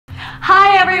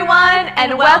everyone,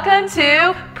 and welcome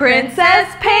to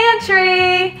Princess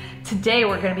Pantry. Today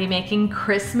we're going to be making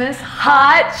Christmas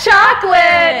hot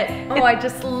chocolate. Oh, I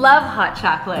just love hot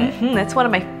chocolate. It's one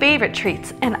of my favorite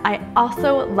treats, and I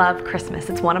also love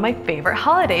Christmas. It's one of my favorite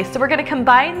holidays, so we're going to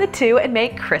combine the two and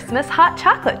make Christmas hot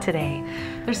chocolate today.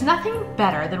 There's nothing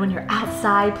better than when you're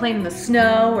outside playing in the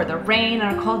snow or the rain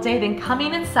on a cold day than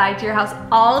coming inside to your house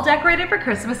all decorated for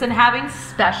Christmas and having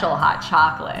special hot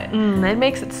chocolate. It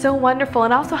makes it so wonderful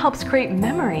and also helps create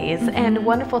memories and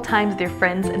wonderful times with your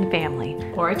friends and family.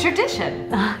 Or a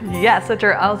tradition. Yes, which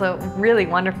are also really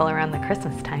wonderful around the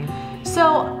Christmas time.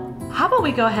 So how about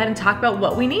we go ahead and talk about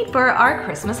what we need for our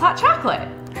Christmas hot chocolate?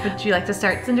 Would you like to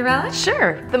start, Cinderella?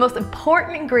 Sure. The most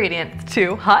important ingredient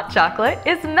to hot chocolate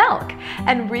is milk.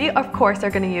 And we, of course,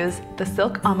 are going to use the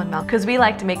silk almond milk because we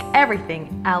like to make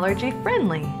everything allergy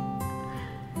friendly.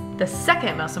 The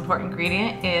second most important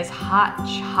ingredient is hot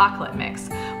chocolate mix.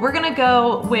 We're going to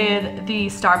go with the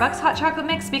Starbucks hot chocolate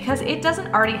mix because it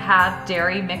doesn't already have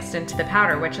dairy mixed into the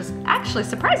powder, which is actually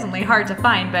surprisingly hard to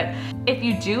find. But if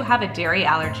you do have a dairy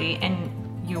allergy and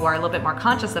you are a little bit more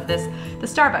conscious of this, the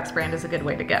Starbucks brand is a good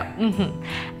way to go.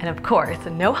 And of course,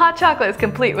 no hot chocolate is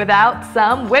complete without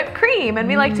some whipped cream, and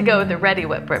we like to go with the Ready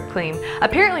whipped cream.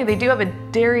 Apparently they do have a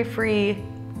dairy-free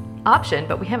option,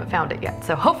 but we haven't found it yet,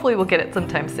 so hopefully we'll get it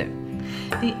sometime soon.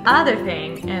 The other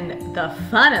thing, and the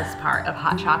funnest part of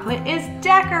hot chocolate, is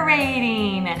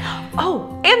decorating.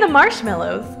 Oh, and the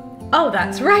marshmallows. Oh,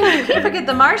 that's right. You can't forget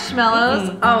the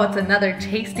marshmallows. Oh, it's another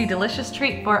tasty, delicious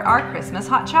treat for our Christmas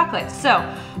hot chocolate.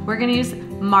 So we're going to use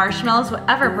marshmallows,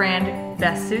 whatever brand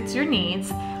best suits your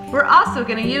needs. We're also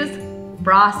going to use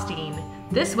frosting.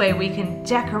 This way we can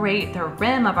decorate the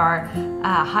rim of our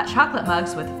hot chocolate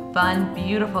mugs with fun,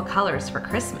 beautiful colors for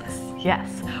Christmas.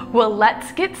 Yes. Well,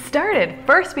 let's get started.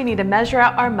 First, we need to measure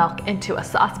out our milk into a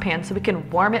saucepan so we can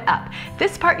warm it up.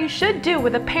 This part you should do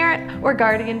with a parent or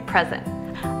guardian present.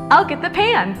 I'll get the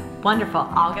pan. Wonderful.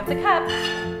 I'll get the cup.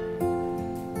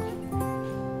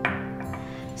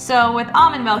 So with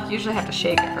almond milk, you usually have to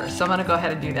shake it first. So I'm going to go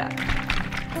ahead and do that.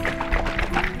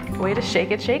 Way to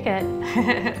shake it, shake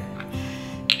it.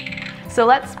 So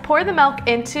let's pour the milk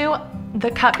into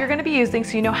the cup you're going to be using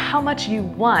so you know how much you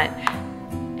want,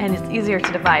 and it's easier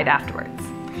to divide afterwards.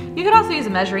 You could also use a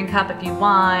measuring cup if you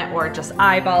want, or just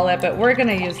eyeball it, but we're going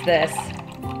to use this.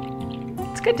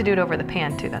 It's good to do it over the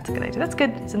pan too. That's a good idea. That's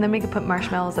good. So then we can put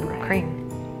marshmallows and cream.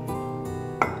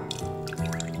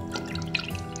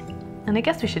 And I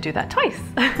guess we should do that twice.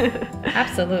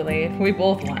 Absolutely. We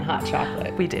both want hot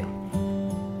chocolate. We do.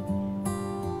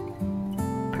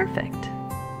 Perfect.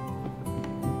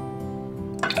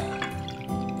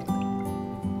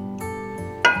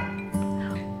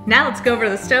 Now let's go over to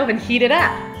the stove and heat it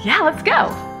up. Yeah, let's go.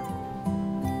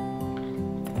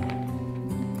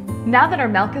 Now that our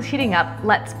milk is heating up,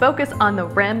 let's focus on the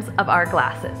rims of our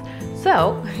glasses.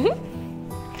 So,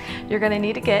 you're gonna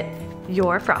need to get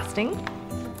your frosting.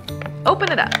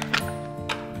 Open it up.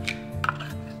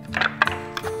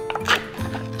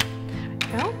 There we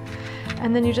go.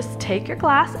 And then you just take your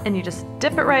glass and you just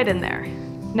dip it right in there.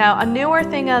 Now, a newer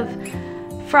thing of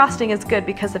frosting is good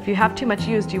because if you have too much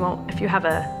used, you won't, if you have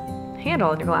a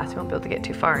handle in your glass, you won't be able to get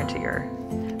too far into your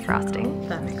frosting.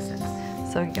 That makes sense.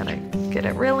 So you gotta get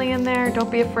it really in there.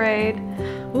 Don't be afraid.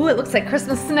 Ooh, it looks like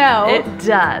Christmas snow. It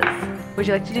does. Would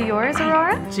you like to do yours,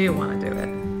 Aurora? I do want to do it.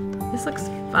 This looks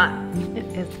fun. It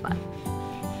is fun.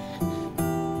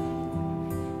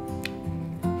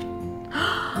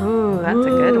 Ooh, that's a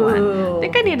good one. I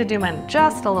think I need to do mine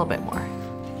just a little bit more.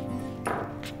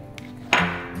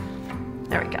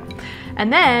 There we go.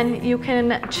 And then you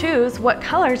can choose what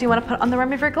colors you want to put on the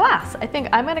rim of your glass. I think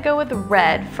I'm gonna go with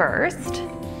red first.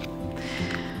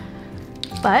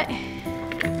 But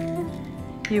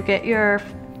you get your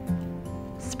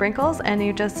sprinkles and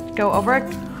you just go over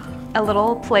a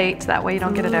little plate, that way you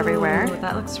don't get it everywhere. Ooh,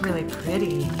 that looks really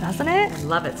pretty. Doesn't it? I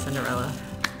love it, Cinderella.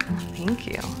 Thank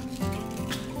you.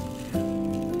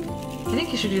 I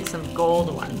think you should do some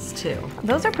gold ones too.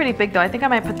 Those are pretty big though. I think I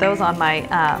might put those on my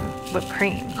whipped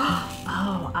cream.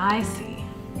 Oh, I see.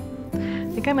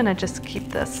 I think I'm gonna just keep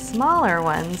the smaller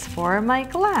ones for my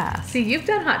glass. See, you've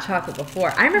done hot chocolate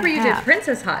before. I remember you did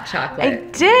Princess hot chocolate. I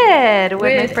did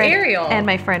with my friend Ariel and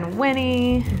my friend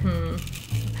Winnie.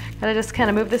 Gotta just kind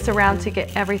of move this around to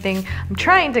get everything. I'm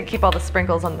trying to keep all the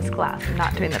sprinkles on this glass. I'm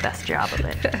not doing the best job of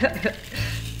it.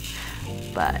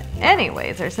 But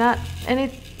anyways, there's no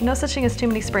such thing as too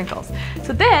many sprinkles.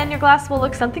 So then your glass will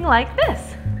look something like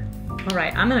this. All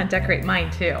right, I'm gonna decorate mine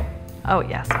too. Oh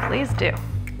yes, please do.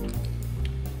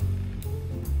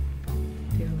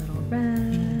 Do a little red.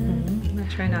 I'm gonna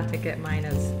try not to get mine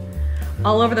as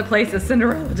all over the place as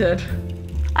Cinderella did.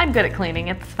 I'm good at cleaning,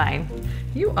 it's fine.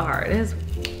 You are. It is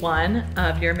one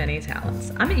of your many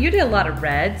talents. I mean, you did a lot of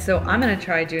red, so I'm gonna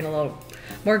try doing a little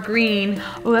more green.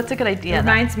 Oh, that's a good idea. It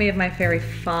reminds me of my fairy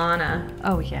Fauna.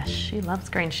 Oh yes, she loves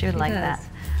green. She would like that.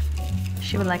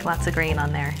 She would like lots of green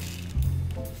on there.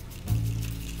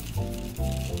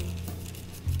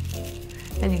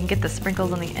 And you can get the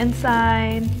sprinkles on the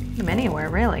inside. Them anywhere,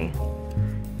 really.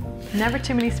 Never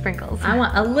too many sprinkles. I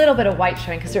want a little bit of white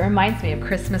showing because it reminds me of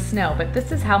Christmas snow, but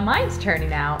this is how mine's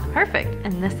turning out. Perfect.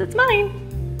 And this is mine.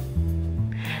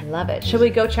 I love it. Should we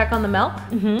go check on the milk?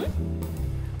 Mm-hmm.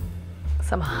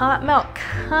 Some hot milk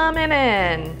coming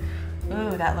in.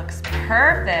 Ooh, that looks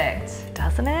perfect.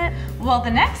 Doesn't it? Well,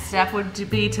 the next step would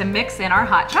be to mix in our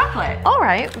hot chocolate. All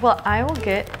right, well, I will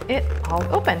get it all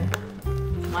open.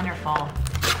 Wonderful.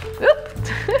 Oop.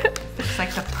 Looks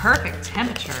like the perfect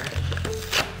temperature.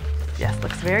 Yes,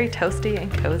 looks very toasty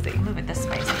and cozy. Move it this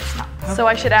way so it's not poking. So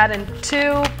I should add in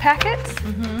 2 packets?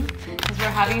 Mm-hmm. Because we're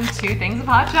having 2 things of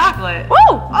hot chocolate. Woo!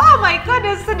 Oh my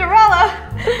goodness, Cinderella!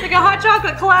 It's like a hot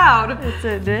chocolate cloud.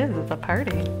 It is, it's a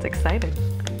party. It's exciting.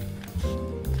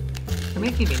 You're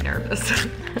making me nervous.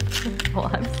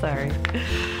 Well, I'm sorry.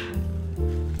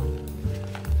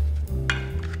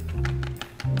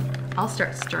 I'll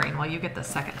start stirring while you get the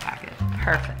second packet.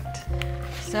 Perfect.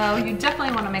 So you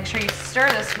definitely want to make sure you stir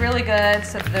this really good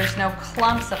so that there's no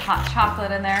clumps of hot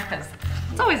chocolate in there, because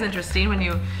it's always interesting when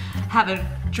you have a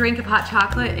drink of hot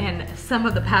chocolate and some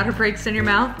of the powder breaks in your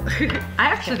mouth. I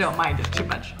actually don't mind it too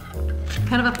much.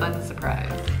 Kind of a fun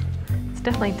surprise. It's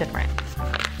definitely different.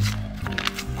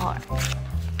 All right.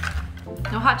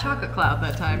 No hot chocolate cloud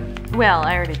that time. Well,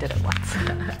 I already did it once.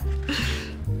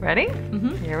 Ready?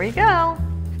 Mm-hmm. Here we go.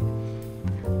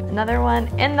 Another one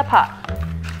in the pot.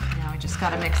 Now we just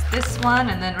gotta mix this one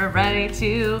and then we're ready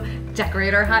to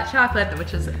decorate our hot chocolate,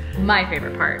 which is my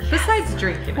favorite part, besides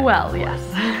drinking it. Well, yes.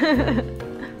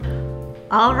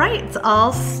 All right, it's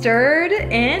all stirred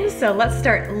in, so let's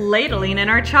start ladling in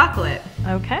our chocolate.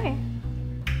 Okay.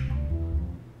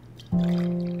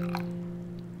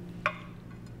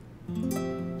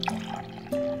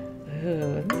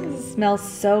 Ooh, this smells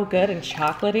so good and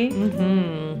chocolatey.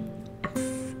 Mm-hmm.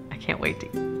 I can't wait to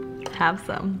have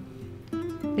some.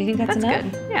 You think that's enough?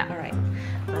 Good. Yeah. All right,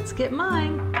 let's get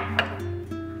mine.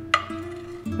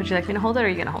 Would you like me to hold it, or are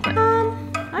you gonna hold it?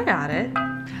 I got it.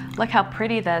 Look how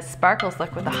pretty the sparkles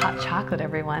look with the hot chocolate,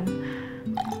 everyone.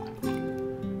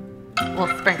 Well,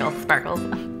 sprinkles, sparkles.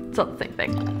 It's all the same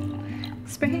thing.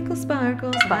 Sprinkles,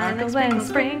 sparkles, Sparkles and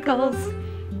sprinkles.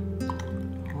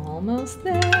 Almost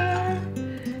there.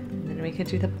 And then we can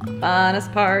do the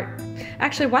funnest part.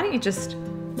 Actually, why don't you just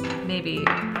maybe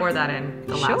pour that in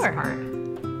the last part?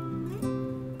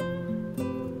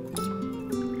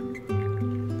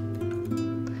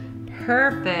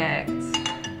 Perfect.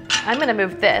 I'm gonna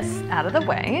move this out of the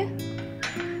way.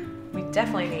 We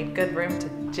definitely need good room to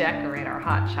decorate our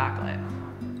hot chocolate.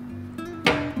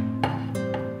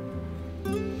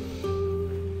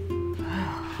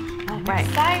 All right.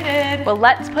 Excited. Well,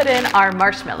 let's put in our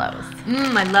marshmallows.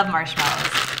 I love marshmallows.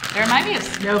 They remind me of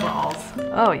snowballs.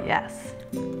 Oh, yes.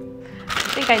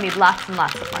 I think I need lots and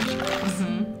lots of marshmallows.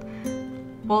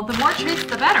 Well, the more treats,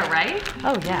 the better, right?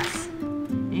 Oh, yes.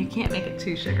 You can't make it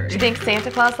too sugary. Do you think Santa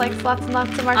Claus likes lots and lots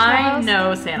of marshmallows? I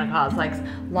know Santa Claus likes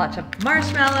lots of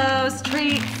marshmallows,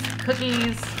 treats,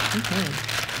 cookies.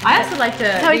 I also like to...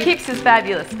 That's how he keeps his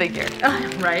fabulous figure.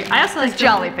 Right. I also like His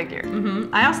jolly figure.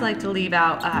 I also like to leave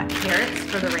out carrots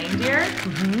for the reindeer.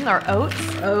 Or oats.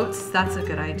 Oats, that's a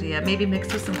good idea. Maybe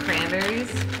mixed with some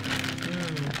cranberries.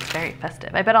 That's very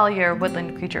festive. I bet all your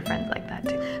woodland creature friends like that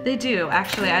too. They do.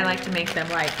 Actually, I like to make them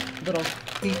like little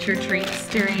feature treats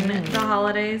during the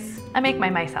holidays. I make my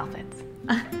mice outfits.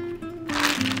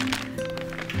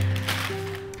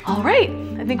 All right.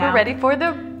 I think we're ready for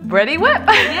the Ready Whip.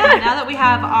 Yeah, now that we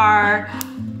have our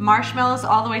marshmallows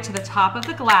all the way to the top of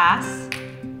the glass,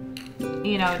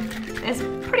 you know, it's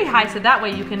pretty high, so that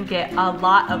way you can get a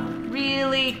lot of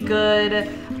really good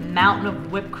mountain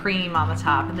of whipped cream on the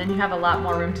top, and then you have a lot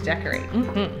more room to decorate.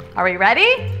 Are we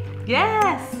ready?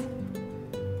 Yes.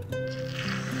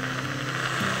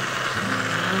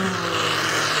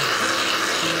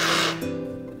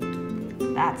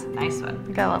 That's a nice one.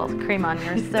 You got a little cream on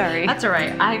yours, sorry. That's all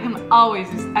right. I can always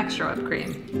use extra whipped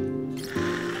cream. Here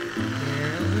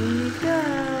we go.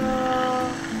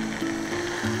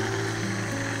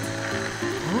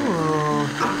 Ooh,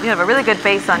 you have a really good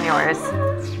base on yours.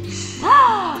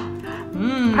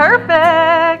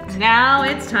 Perfect. Now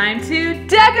it's time to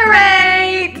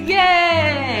decorate.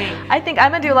 Yay! I think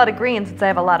I'm gonna do a lot of green since I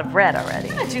have a lot of red already.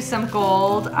 I'm gonna do some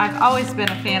gold. I've always been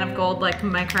a fan of gold, like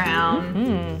my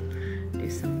crown. Do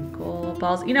some gold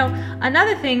balls. You know,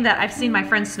 another thing that I've seen my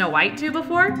friend Snow White do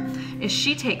before is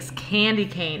she takes candy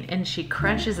cane and she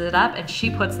crunches it up and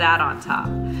she puts that on top,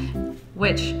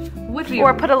 which would be...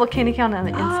 Or put a little candy cane on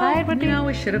the inside would be... No,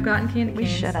 we should have gotten candy canes. We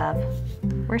should have.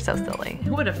 We're so silly. It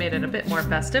would have made it a bit more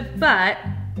festive, but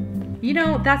you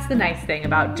know, that's the nice thing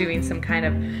about doing some kind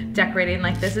of decorating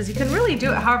like this is you can really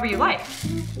do it however you like.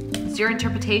 It's your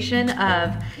interpretation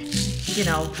of, you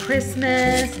know,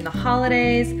 Christmas and the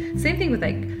holidays. Same thing with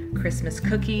like Christmas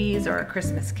cookies or a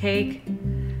Christmas cake.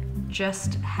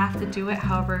 Just have to do it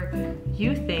however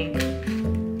you think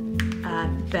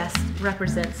best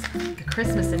represents the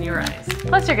Christmas in your eyes.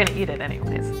 Plus you're gonna eat it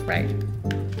anyways. Right.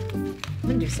 I'm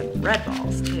gonna do some red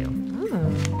balls too.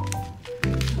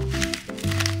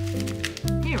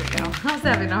 Here we go. I was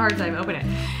having a hard time opening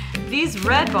it. These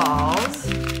red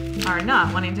balls are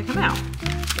not wanting to come out.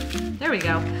 There we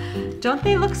go. Don't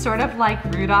they look sort of like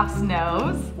Rudolph's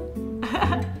nose?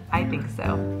 I think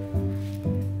so.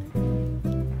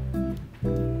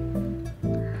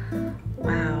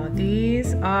 Wow,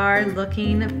 these are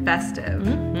looking festive.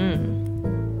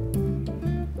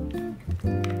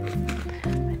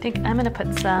 I think I'm gonna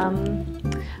put some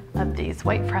of these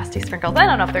white frosty sprinkles. I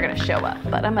don't know if they're gonna show up,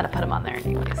 but I'm gonna put them on there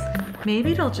anyways.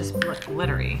 Maybe it'll just look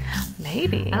glittery.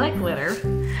 Maybe. I like glitter.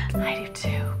 I do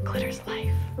too. Glitter's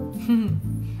life.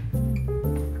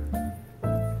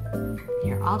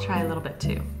 Here, I'll try a little bit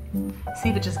too. See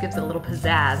if it just gives it a little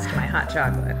pizzazz to my hot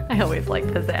chocolate. I always like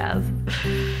pizzazz.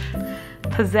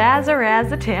 Pizzazz or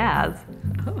razzatazz.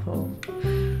 Oh.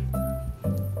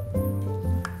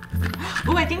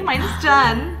 Ooh, I think mine is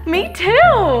done. Me too.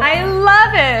 I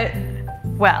love it.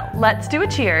 Well, let's do a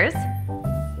cheers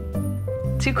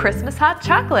to Christmas hot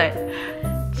chocolate.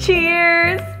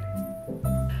 Cheers.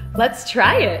 Let's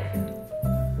try it.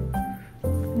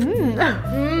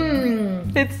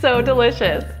 It's so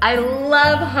delicious. I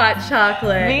love hot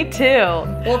chocolate. Me too.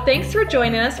 Well, thanks for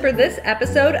joining us for this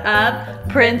episode of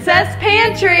Princess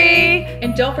Pantry.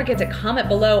 And don't forget to comment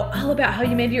below all about how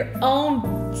you made your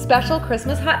own special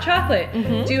Christmas hot chocolate.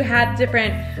 Do you have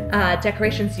different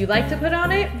decorations you like to put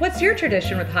on it? What's your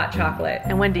tradition with hot chocolate?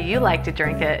 And when do you like to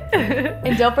drink it?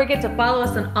 And don't forget to follow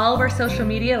us on all of our social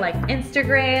media like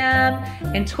Instagram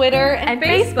and Twitter and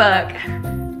Facebook.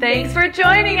 Thanks for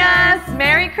joining us.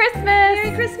 Merry Christmas.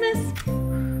 Merry Christmas.